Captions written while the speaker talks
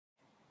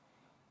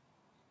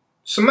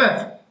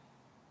Samantha.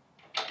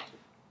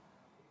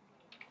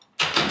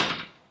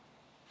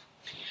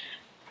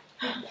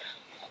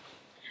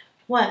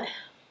 What?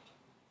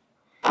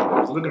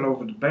 I was looking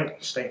over the bank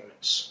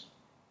statements.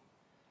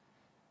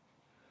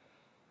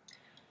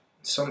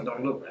 Something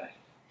don't look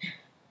right.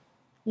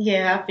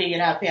 Yeah, I figured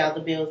I'd pay all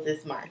the bills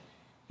this month.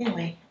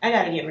 Anyway, I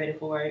gotta get ready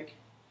for work.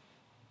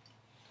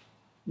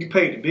 You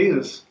paid the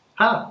bills?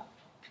 How?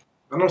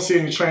 I don't see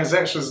any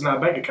transactions in our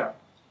bank account.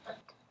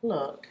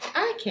 Look,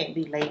 I can't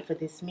be late for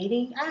this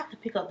meeting. I have to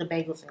pick up the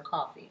bagels and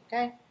coffee,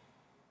 okay?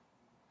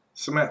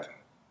 Samantha,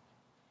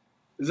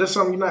 is that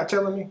something you're not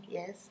telling me?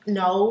 Yes.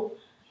 No.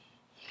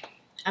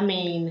 I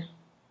mean,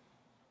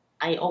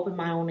 I opened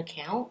my own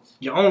account.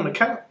 Your own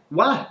account?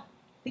 Why?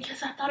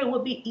 Because I thought it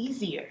would be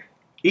easier.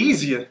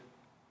 Easier?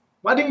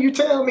 Why didn't you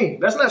tell me?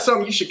 That's not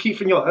something you should keep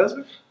from your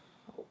husband.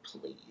 Oh,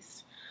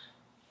 please.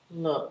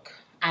 Look,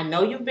 I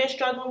know you've been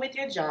struggling with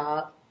your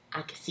job.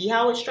 I can see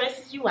how it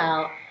stresses you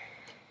out.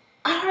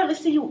 I hardly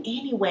see you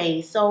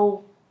anyway,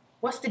 so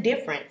what's the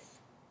difference?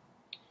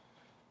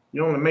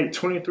 You only make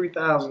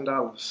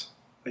 $23,000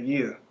 a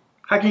year.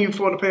 How can you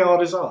afford to pay all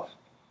this off?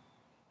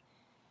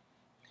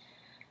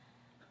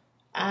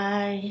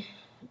 I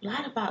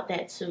lied about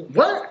that too.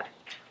 What?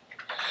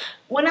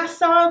 When I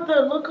saw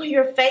the look on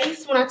your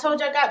face when I told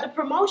you I got the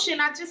promotion,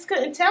 I just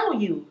couldn't tell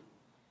you.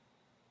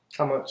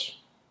 How much?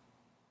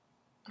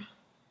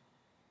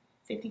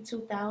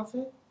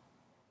 $52,000.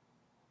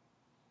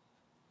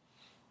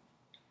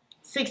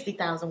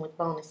 $60,000 with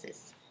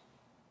bonuses.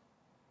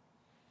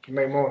 You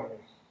make more than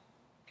me.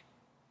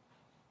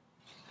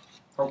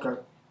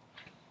 Okay.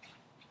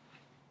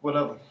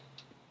 Whatever.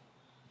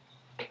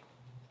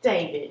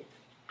 David.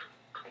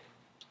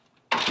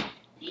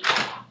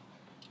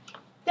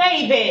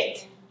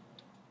 David!